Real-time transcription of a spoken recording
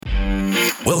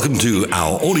Welcome to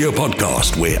our audio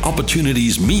podcast where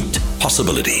opportunities meet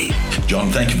possibility. John,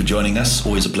 thank you for joining us.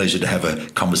 Always a pleasure to have a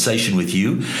conversation with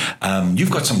you.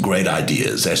 You've got some great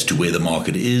ideas as to where the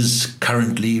market is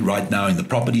currently, right now, in the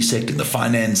property sector, in the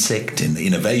finance sector, in the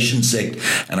innovation sector,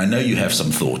 and I know you have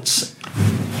some thoughts.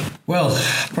 Well,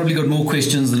 probably got more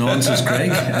questions than answers,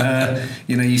 Craig.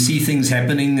 You see things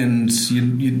happening, and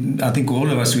I think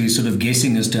all of us we're sort of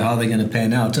guessing as to how they're going to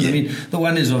pan out. And I mean, the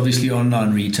one is obviously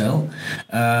online retail.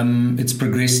 It's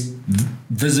progressed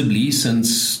visibly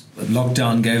since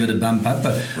lockdown gave it a bump up.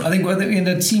 But I think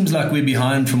it seems like we're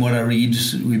behind from what I read.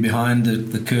 We're behind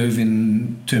the curve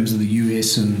in terms of the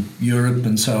US and Europe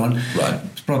and so on. Right.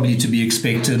 It's probably to be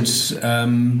expected.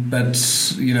 But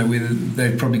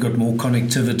they've probably got more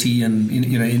connectivity and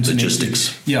internet.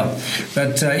 Logistics. Yeah.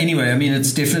 But anyway, I mean,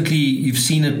 it's definitely, you've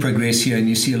seen it progress here, and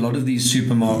you see a lot of these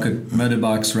supermarket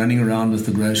motorbikes running around with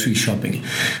the grocery shopping.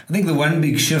 I think the one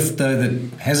big shift, though,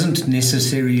 that hasn't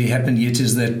necessarily happened yet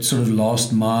is that sort of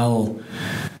last mile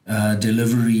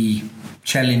delivery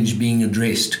challenge being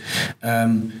addressed.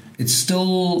 It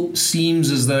still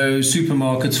seems as though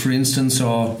supermarkets, for instance,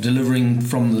 are delivering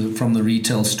from the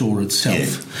retail store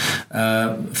itself.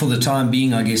 Yeah. For the time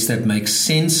being, I guess that makes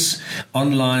sense.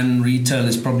 Online retail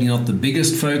is probably not the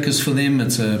biggest focus for them.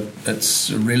 It's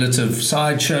a relative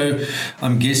sideshow.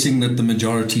 I'm guessing that the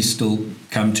majority still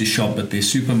come to shop at their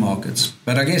supermarkets.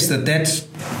 But I guess that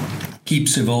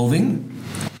keeps evolving.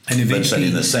 And eventually, but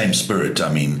in the same spirit,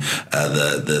 I mean,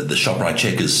 the ShopRite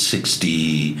Checkers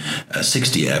 60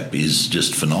 app is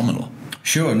just phenomenal.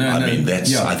 Sure, I think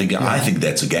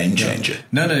that's a game changer.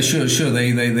 Yeah. Sure.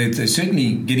 They're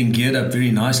certainly getting geared up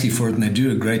very nicely for it, and they do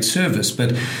a great service.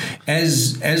 But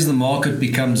as the market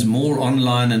becomes more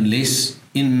online and less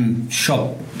in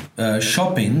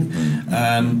shopping,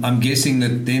 I'm guessing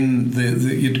that then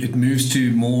it moves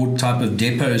to more type of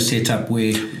depot setup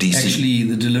where DC. Actually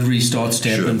the delivery starts to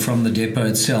happen from the depot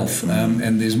itself,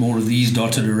 and there's more of these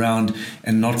dotted around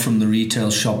and not from the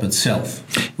retail shop itself.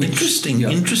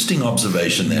 Interesting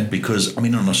observation that, because I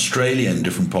mean, in Australia and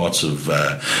different parts of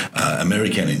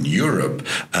America and in Europe,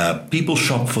 people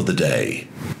shop for the day.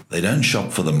 They don't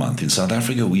shop for the month. In South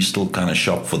Africa, we still kind of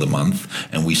shop for the month,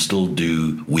 and we still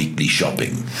do weekly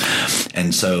shopping.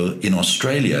 And so in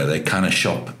Australia, they kind of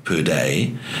shop per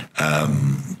day.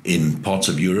 In parts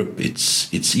of Europe,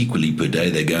 it's equally per day.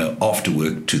 They go after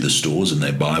work to the stores and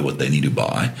they buy what they need to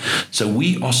buy. So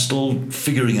we are still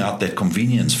figuring out that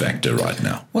convenience factor right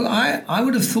now. Well, I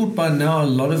would have thought by now a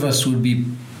lot of us would be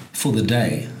for the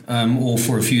day, or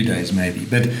for a few days maybe.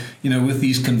 But, with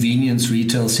these convenience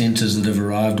retail centres that have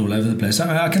arrived all over the place.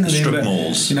 I can remember, strip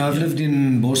malls. I've lived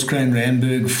in Boskruin,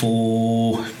 Randburg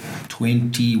for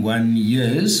 21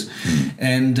 years.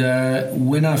 And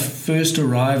when I first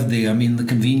arrived there, I mean, the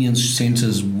convenience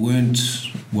centres weren't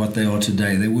what they are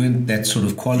today. They weren't that sort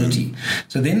of quality.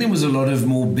 So then there was a lot of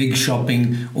more big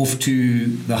shopping off to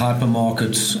the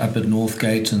hypermarkets up at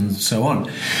Northgate and so on.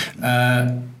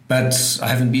 But I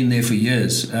haven't been there for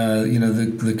years.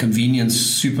 The convenience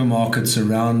supermarkets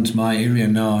around my area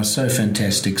now are so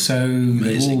fantastic. So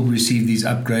they all receive these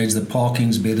upgrades. The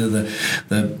parking's better.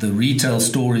 The retail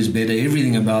store is better.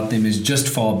 Everything about them is just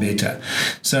far better.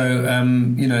 So,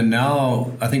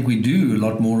 now I think we do, a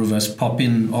lot more of us pop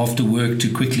in after work to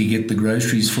quickly get the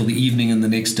groceries for the evening and the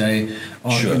next day.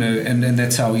 Sure. And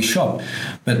that's how we shop.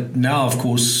 But now, of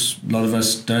course, a lot of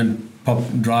us don't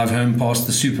drive home past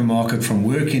the supermarket from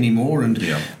work anymore, and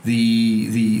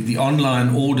the online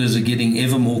orders are getting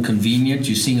ever more convenient.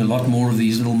 You're seeing a lot more of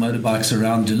these little motorbikes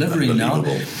around delivering now.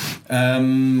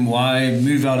 Why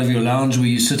move out of your lounge where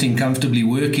you're sitting comfortably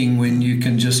working when you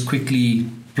can just quickly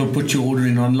put your order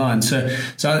in online? So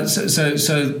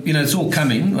it's all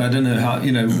coming. I don't know how,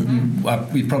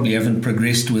 we probably haven't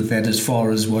progressed with that as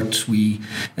far as what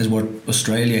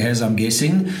Australia has, I'm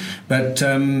guessing, but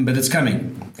it's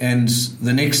coming. And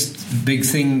the next big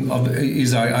thing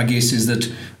is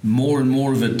that more and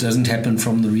more of it doesn't happen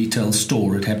from the retail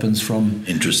store. It happens from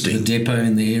the depot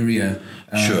in the area.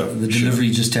 The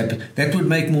delivery just happened. That would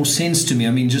make more sense to me.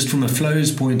 I mean, just from a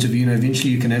flows point of view,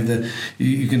 eventually you can have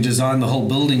you can design the whole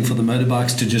building for the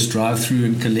motorbikes to just drive through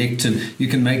and collect, and you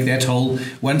can make that whole,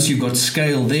 once you've got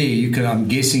scale there, I'm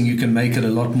guessing you can make it a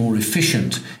lot more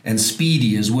efficient and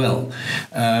speedy as well.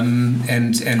 And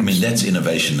I mean, that's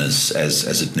innovation as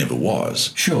it never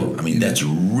was. Sure. I mean, that's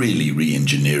really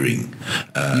re-engineering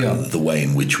the way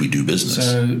in which we do business.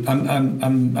 So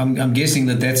I'm guessing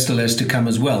that still has to come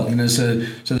as well.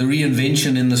 So the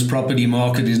reinvention in this property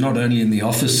market is not only in the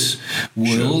office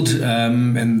world,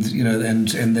 and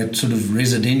that sort of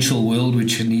residential world,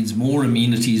 which needs more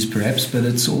amenities perhaps, but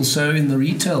it's also in the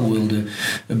retail world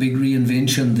a big reinvention.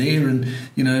 mentioned there, and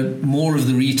more of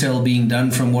the retail being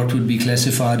done from what would be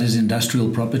classified as industrial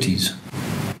properties.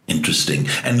 Interesting.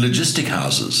 And logistic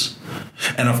houses.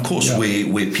 And of course,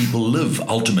 where people live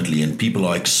ultimately, and people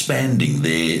are expanding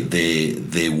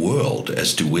their world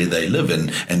as to where they live,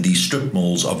 and these strip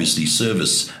malls obviously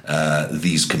service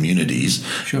these communities.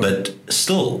 Sure. But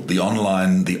still, the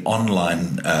online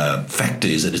factor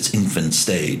is at its infant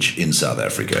stage in South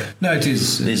Africa. No, it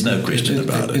is. There's no question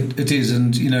about it. It is,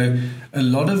 and a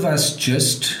lot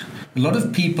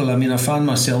of people. I mean, I find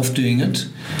myself doing it.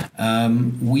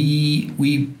 We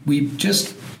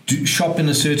just shop in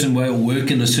a certain way or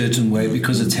work in a certain way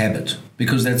because it's habit,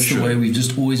 because that's the way we've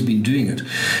just always been doing it.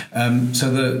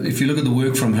 If you look at the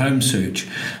work from home surge,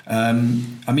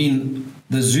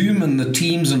 the Zoom and the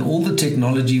Teams and all the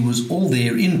technology was all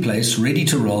there in place, ready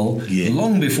to roll,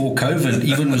 long before COVID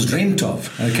even was dreamt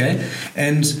of. Okay,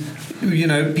 and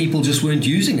people just weren't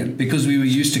using it because we were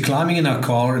used to climbing in our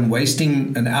car and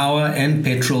wasting an hour and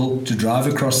petrol to drive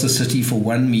across the city for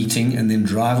one meeting and then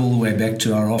drive all the way back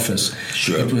to our office.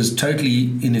 Sure. It was totally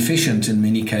inefficient in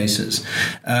many cases.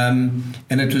 And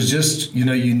it was just,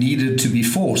 you needed to be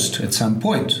forced at some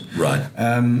point. Right.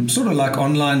 Sort of like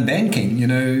online banking.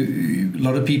 A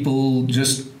lot of people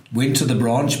just went to the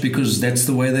branch because that's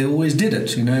the way they always did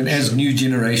it, and as new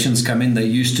generations come in, they're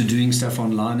used to doing stuff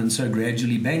online, and so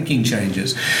gradually banking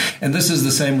changes. And this is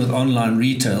the same with online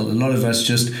retail. A lot of us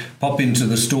just pop into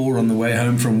the store on the way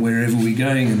home from wherever we're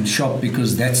going and shop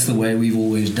because that's the way we've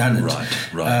always done it.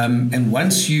 Right. And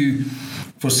once you,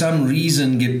 for some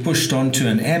reason, get pushed onto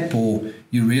an app, or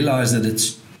you realize that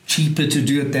it's cheaper to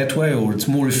do it that way, or it's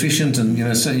more efficient,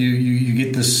 and so you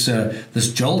get this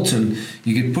jolt, and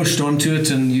you get pushed onto it,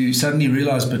 and you suddenly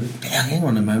realize, but hang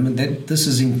on a moment, this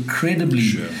is incredibly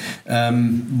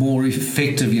more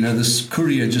effective. This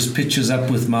courier just pitches up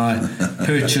with my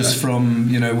purchase from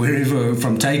wherever,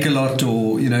 from Take-A-Lot,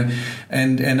 or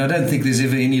and I don't think there's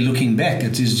ever any looking back.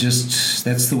 It is just,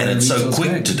 that's the way. And it's so quick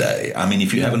going today. I mean,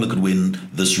 if you have a look at when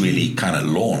this really kind of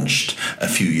launched a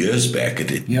few years back,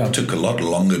 it took a lot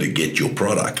longer to get your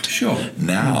product. Sure.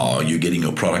 Now you're getting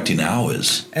your product in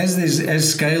hours. As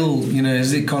scale,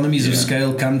 as the economies of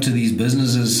scale come to these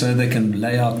businesses, so they can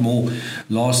lay out more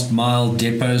last mile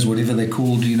depots, whatever they're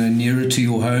called, nearer to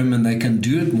your home, and they can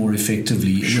do it more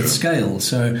effectively with scale.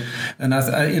 So, and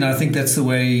I think that's the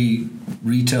way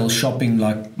retail shopping,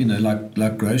 like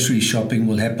grocery shopping,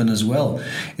 will happen as well.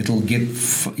 It'll get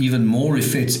even more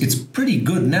efficient. It's pretty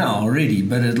good now already,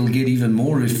 but it'll get even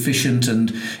more efficient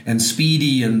and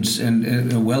speedy and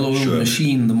a well-oiled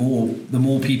machine the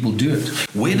more people do it.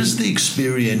 Where does the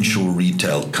experiential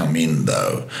retail come in,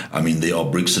 though? I mean, there are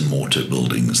bricks and mortar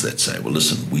buildings that say, well,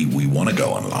 listen, we want to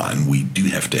go online. We do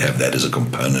have to have that as a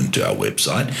component to our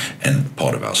website and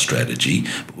part of our strategy,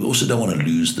 but we also don't want to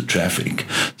lose the traffic.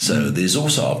 So there's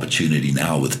also opportunity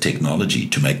now with technology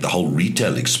to make the whole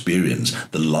retail experience,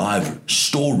 the live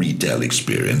store retail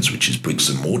experience, which is bricks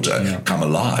and mortar, come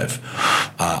alive.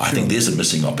 I think there's a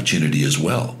missing opportunity as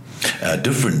well.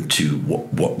 Different to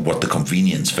what the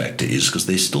convenience factor is, because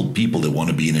there's still people that want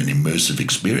to be in an immersive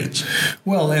experience.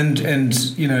 Well, and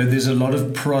there's a lot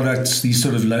of products, these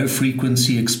sort of low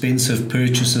frequency, expensive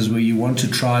purchases where you want to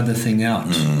try the thing out.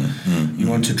 You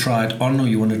want to try it on, or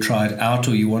you want to try it out,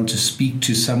 or you want to speak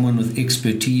to someone with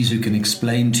expertise who can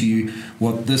explain to you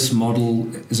what this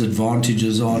model's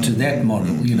advantages are to that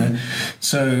model.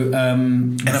 So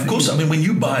and of course, I mean, when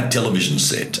you buy a television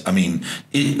set, I mean,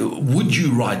 would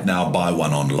you right now buy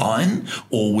one online,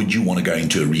 or would you want to go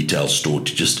into a retail store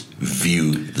to just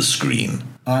view the screen?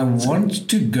 I want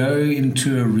to go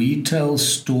into a retail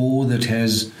store that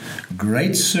has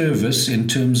great service in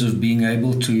terms of being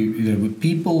able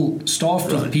to,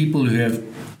 staffed with people who have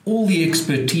all the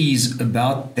expertise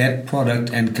about that product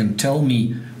and can tell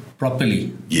me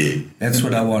properly. Yeah. That's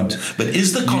what I want. But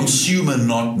is the consumer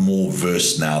not more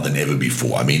versed now than ever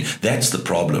before? I mean, that's the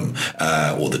problem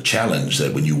or the challenge,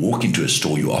 that when you walk into a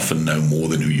store, you often know more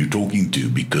than who you're talking to,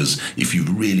 because if you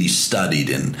really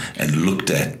studied and looked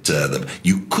at them,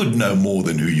 you could know more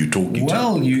than who you're talking to.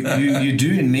 Well, you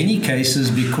do in many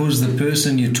cases, because the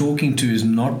person you're talking to is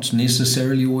not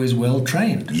necessarily always well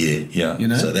trained. Yeah.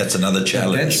 So that's another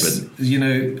challenge.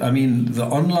 The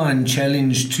online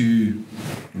challenge to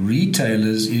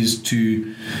retailers is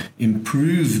to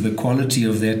improve the quality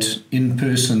of that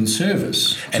in-person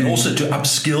service, and also to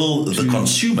upskill the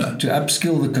consumer, and to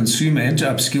upskill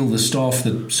the staff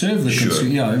that serve the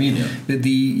consumer.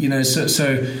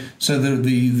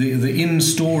 The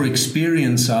in-store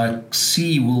experience, I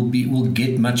see, will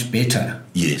get much better.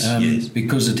 Yes.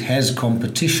 Because it has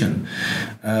competition.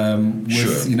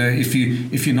 If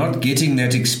you're not getting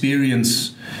that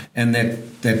experience and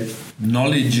that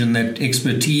knowledge and that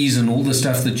expertise and all the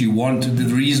stuff that you want, the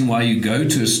reason why you go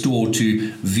to a store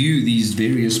to view these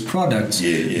various products,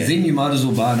 then you might as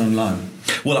well buy it online.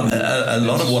 Well, a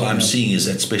lot of what I'm seeing is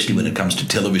that, especially when it comes to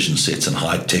television sets and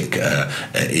high-tech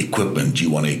equipment,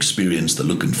 you want to experience the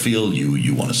look and feel,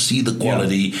 you want to see the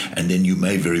quality, and then you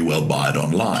may very well buy it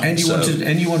online. And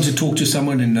you want to talk to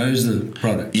someone who knows the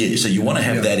product. Yeah, so you want to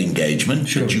have that engagement,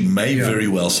 but you may very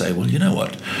well say, well, you know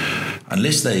what?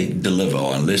 Unless they deliver,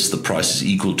 or unless the price is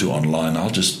equal to online,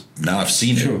 now I've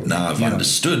seen it, now I've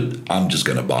understood, I'm just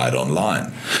going to buy it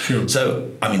online.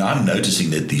 So, I mean, I'm noticing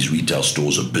that these retail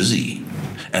stores are busy.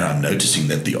 And I'm noticing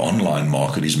that the online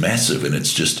market is massive, and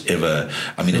it's just ever,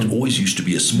 I mean, it always used to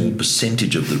be a small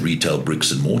percentage of the retail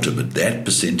bricks and mortar, but that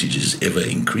percentage is ever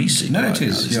increasing. No, it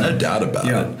is. There's no doubt about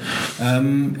it.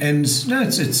 And no,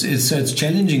 it's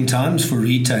challenging times for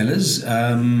retailers.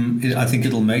 I think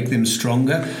it'll make them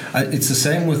stronger. It's the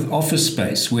same with office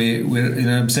space, where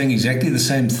I'm saying exactly the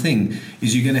same thing.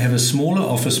 Is you're going to have a smaller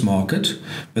office market,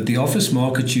 but the office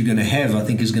market you're going to have, I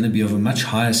think, is going to be of a much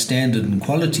higher standard and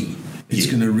quality. It's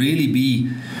going to really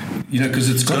be, because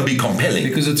it's going to be compelling.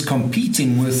 Because it's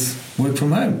competing with work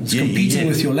from home. It's competing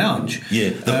with your lounge.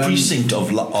 The precinct of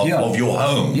your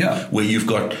home, where you've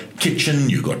got kitchen,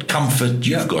 you've got comfort,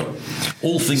 you've got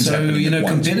all things happening at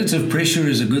once. Competitive pressure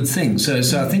is a good thing. So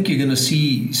I think you're going to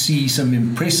see some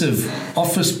impressive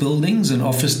office buildings and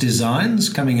office designs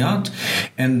coming out,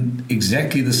 and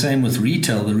exactly the same with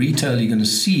retail. The retail you're going to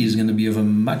see is going to be of a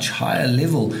much higher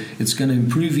level. It's going to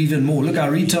improve even more. Look,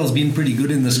 our retail's been pretty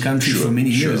good in this country for many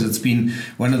years. It's been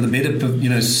one of the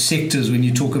better sectors when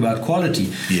you talk about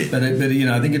quality. But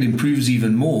I think it improves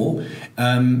even more.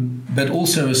 But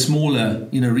also a smaller,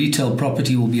 retail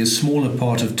property will be a smaller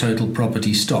part of total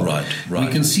property stock. Right. We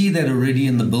can see that already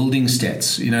in the building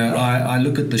stats. I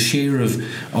look at the share of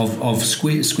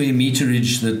square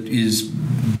meterage that is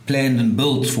planned and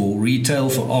built for retail,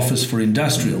 for office, for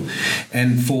industrial.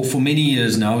 And for many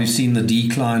years now, we've seen the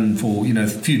decline for, a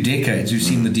few decades, we've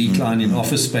seen the decline in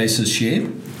office spaces share.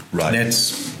 Right.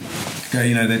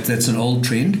 That's an old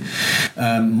trend.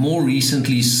 More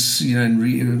recently,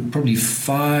 probably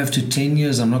 5 to 10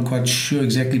 years, I'm not quite sure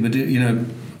exactly, but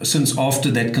since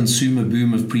after that consumer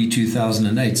boom of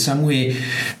pre-2008, somewhere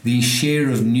the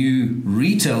share of new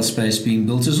retail space being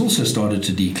built has also started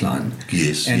to decline.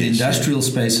 And industrial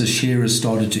space's share has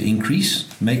started to increase.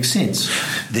 Makes sense.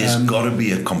 There's got to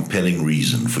be a compelling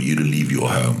reason for you to leave your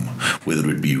home, whether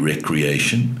it be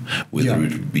recreation, whether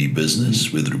it be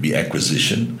business, whether it be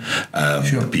acquisition.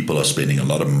 People are spending a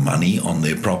lot of money on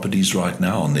their properties right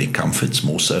now, on their comforts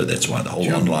more so. That's why the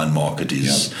whole online market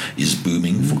is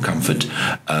booming for comfort.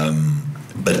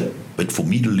 But for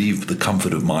me to leave the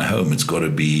comfort of my home, it's got to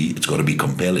be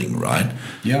compelling, right?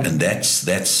 And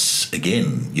that's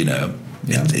again,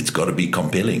 it's got to be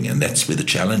compelling, and that's where the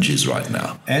challenge is right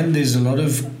now. And there's a lot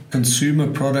of consumer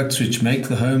products which make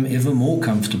the home ever more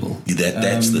comfortable.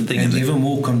 That's the thing, and ever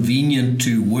more convenient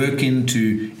to work in,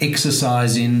 to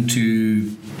exercise in,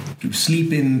 to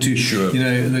sleep in, to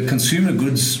the consumer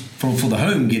goods for the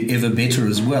home get ever better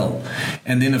as well.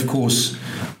 And then, of course,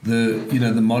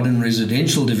 the modern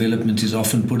residential development is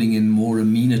often putting in more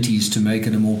amenities to make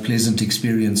it a more pleasant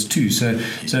experience too. So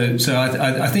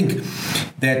I think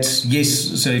that, yes,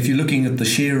 so if you're looking at the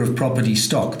share of property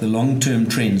stock, the long-term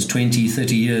trends, 20,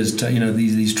 30 years,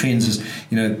 these trends is,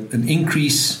 an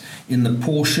increase in the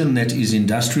portion that is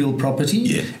industrial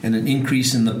property and an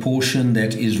increase in the portion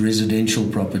that is residential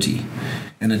property,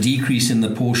 and a decrease in the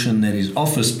portion that is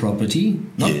office property,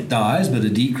 not dies, but a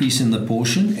decrease in the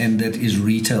portion and that is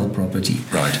retail property.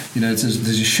 Right. There's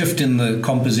a shift in the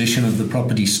composition of the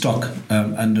property stock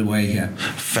underway here.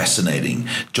 Fascinating.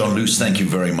 John Loos, thank you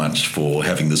very much for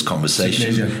having this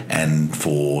conversation and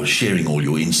for sharing all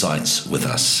your insights with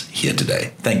us here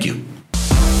today. Thank you.